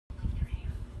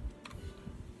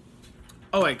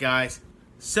Alright guys,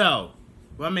 so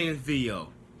we're making this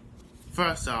video.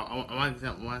 First off, I want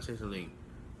to say something.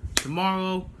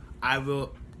 Tomorrow,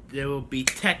 there will be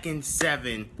Tekken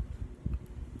 7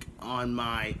 on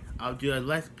I'll do a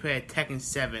Let's Play Tekken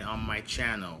 7 on my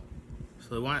channel.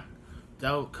 So that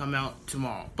will come out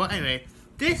tomorrow. But anyway,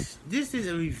 this is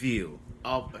a review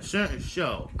of a certain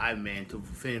show I meant to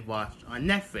finish watch on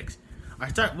Netflix. I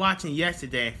started watching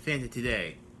yesterday and finished it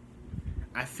today.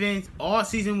 I finished all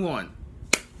season 1.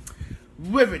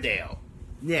 Riverdale.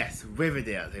 Yes,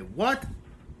 Riverdale. Say, what?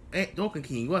 Hey, don't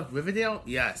continue. What, Riverdale?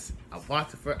 Yes. I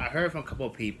watched I heard from a couple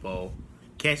of people.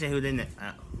 Can't say who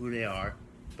they are,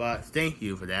 but thank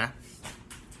you for that.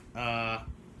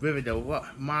 Riverdale.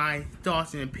 What my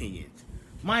thoughts and opinions?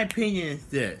 My opinion is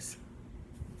this.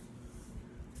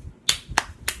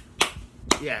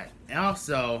 Yeah, and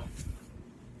also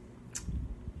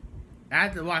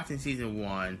after watching season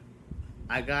 1.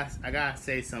 I gotta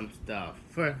say some stuff.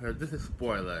 First, this is a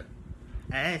spoiler.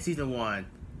 At season 1,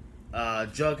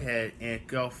 Jughead and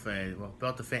girlfriend were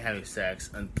about to finish having sex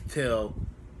until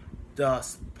the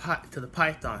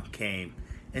Python came,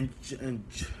 and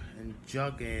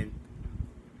Jug and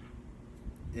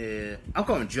I'm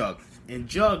calling Jug, and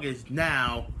Jug is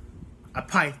now a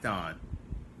Python.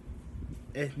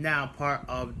 It's now part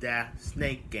of that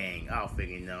snake gang. I don't think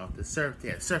you know the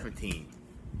surfer team.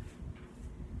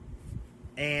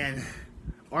 And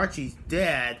Archie's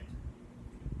dad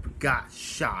got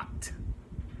shot.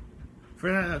 First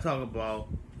thing I'm gonna talk about,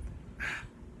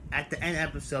 at the end of the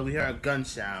episode we heard a gun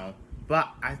sound, but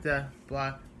if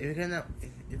you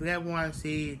guys want to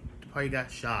see the part he got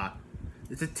shot,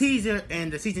 it's a teaser in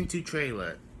the season 2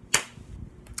 trailer.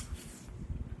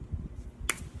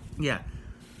 Yeah.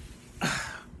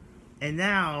 And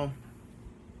now,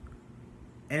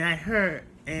 and I heard,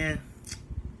 and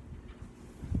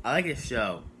I like this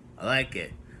show. I like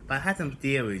it. But I had some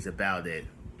theories about it.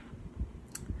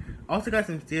 Also got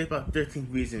some theories about 13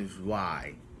 reasons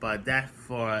why. But that's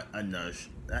for another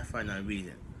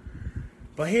reason.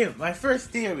 But here, my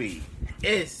first theory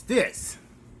is this.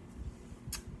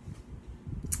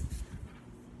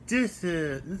 This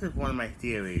is one of my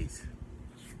theories.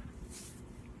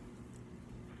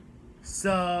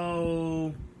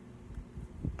 So,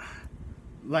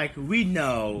 like, we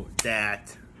know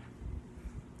that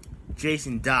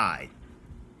Jason died,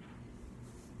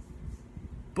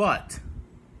 but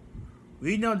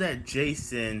we know that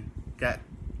Jason got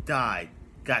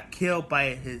killed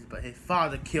by his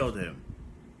father killed him.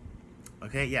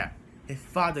 Okay, yeah, his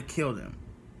father killed him.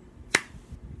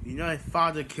 You know his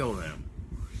father killed him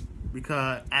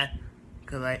because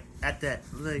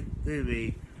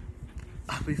literally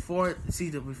before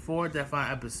that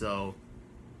final episode,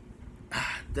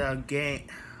 the gang.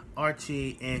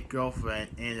 Archie and girlfriend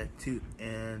and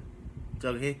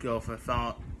Doug his girlfriend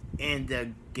found in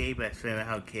the gay best friend I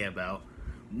don't care about.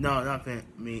 No, not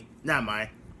me, not mine.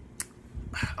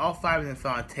 All 5 of them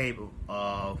found a table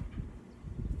of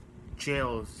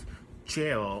Cheryl.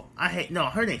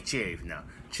 Her name's Cherry now.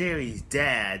 Cherry's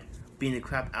dad beating the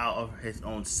crap out of his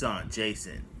own son,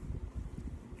 Jason.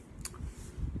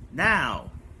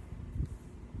 Now,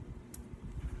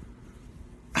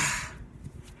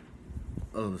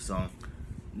 oh, song.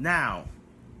 Now,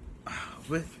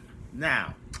 my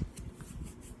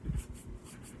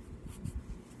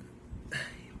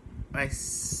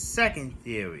second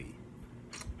theory.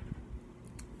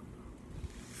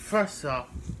 First off,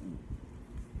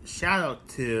 shout out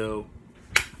to,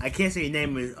 I can't say your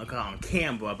name on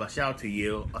camera, but shout out to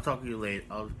you. I'll talk to you later.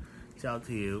 I'll shout out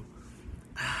to you.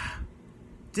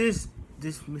 This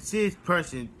mysterious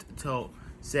person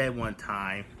said one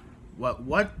time,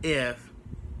 what if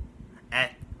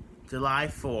at July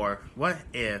 4th, what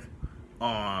if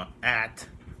at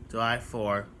July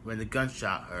 4th, when the gun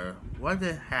shot her, what if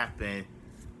it happened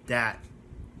that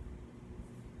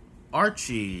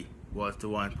Archie was the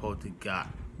one supposed to get,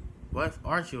 what if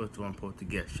Archie was the one supposed to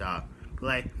get shot?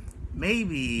 Like,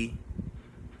 maybe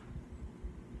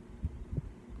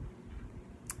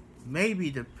the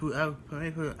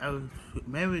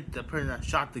person that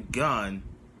shot the gun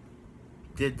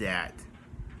did that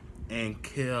and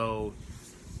killed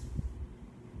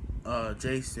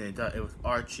Jason. Thought it was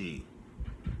Archie.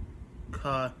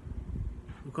 Cause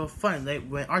funny, like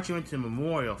when Archie went to the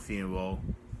memorial funeral,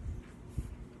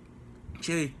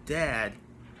 Cherry's dad's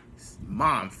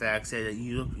mom, in fact, said that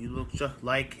you look just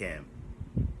like him.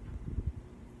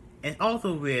 And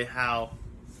also weird how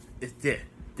it's this.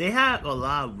 They have a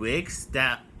lot of wigs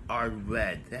that are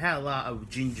red. They have a lot of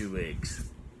ginger wigs.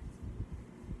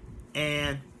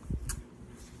 And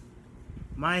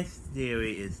my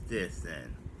theory is this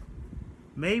then.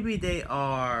 Maybe they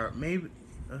are, maybe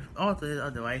also the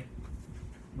other way.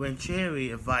 When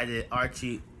Cherry invited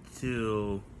Archie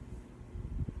to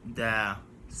the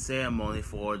ceremony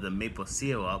for the maple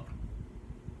syrup,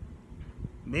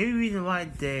 maybe the reason why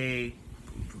they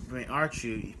bring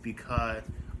Archie because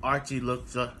Archie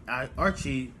looked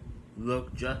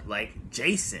just like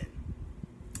Jason.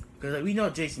 Because we know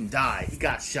Jason died. He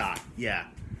got shot. Yeah.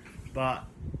 But,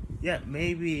 yeah,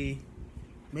 maybe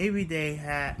they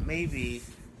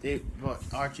brought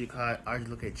Archie because Archie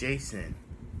looked at Jason.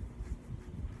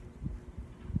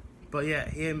 But, yeah,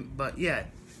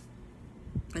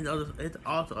 it's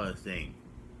also other thing.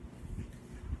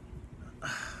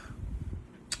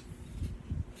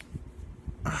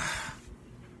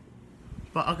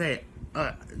 But, okay,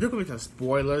 there could be some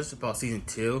spoilers about season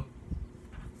 2.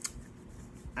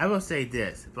 I will say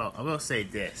this.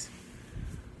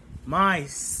 My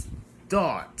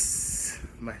thoughts,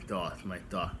 Miss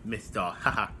Thought,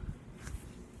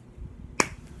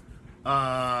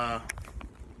 haha.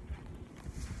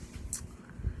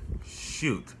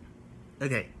 Shoot.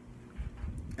 Okay.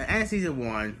 At the end of season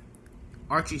 1,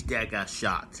 Archie's dad got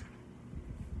shot.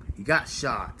 He got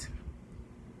shot.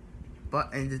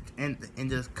 But in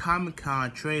the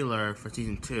Comic-Con trailer for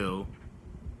season 2,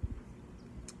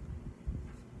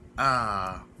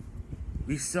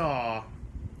 we saw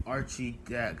Archie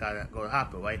that got to go to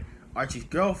hospital, right? Archie's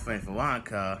girlfriend,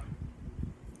 Veronica,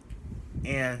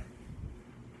 and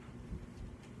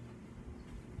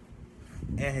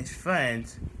his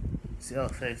friends so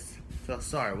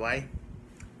sorry, right?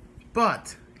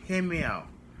 But hear me out.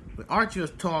 When Archie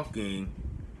was talking,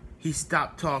 he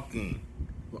stopped talking.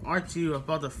 When Archie was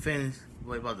about to finish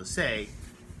what he was about to say,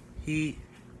 he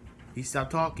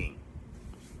stopped talking.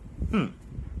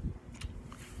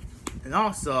 And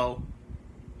also,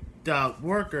 the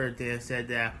worker there said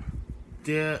that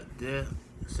there's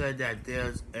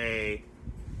a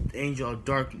angel of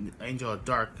dark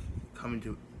coming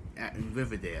to in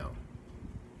Riverdale.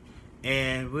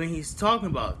 And when he's talking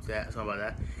about that,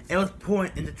 it was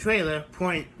pointing in the trailer,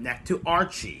 pointing that to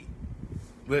Archie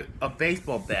with a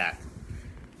baseball bat.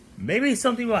 Maybe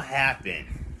something will happen.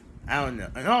 I don't know.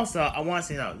 And also, I want to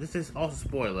say no. This is also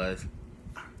spoilers.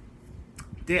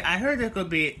 I heard there could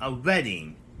be a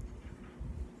wedding,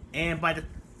 and by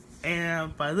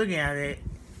looking at it,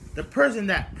 the person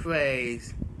that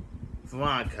plays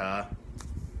Veronica,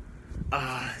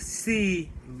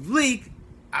 leaked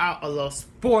out a little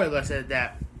spoiler said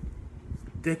that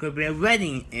there could be a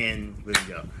wedding in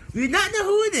Riverdale. We do not know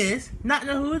who it is,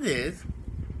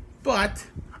 but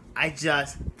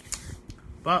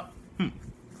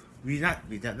we do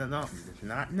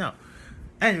not know.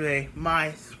 Anyway,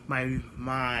 my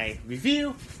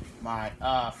review,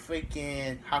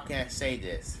 freaking, how can I say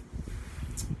this?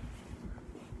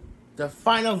 The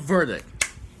final verdict.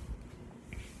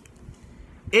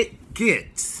 It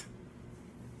gets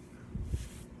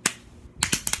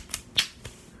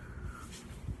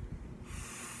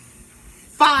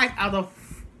 5 out of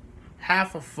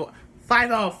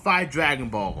 5 Dragon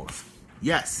Balls.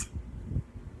 Yes.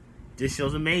 This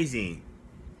show's amazing.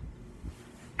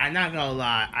 I'm not gonna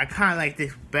lie, I kinda like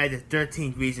this better than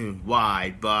 13 Reasons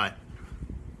Why, but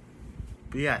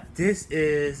yeah, this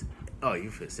is, oh, you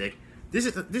feel sick. This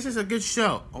is a good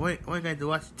show. I want you to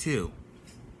watch it too.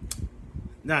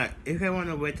 Now, if you want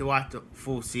to wait to watch the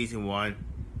full season 1,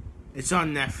 it's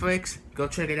on Netflix. Go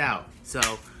check it out.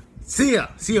 So, see ya,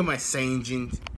 my Saiyans.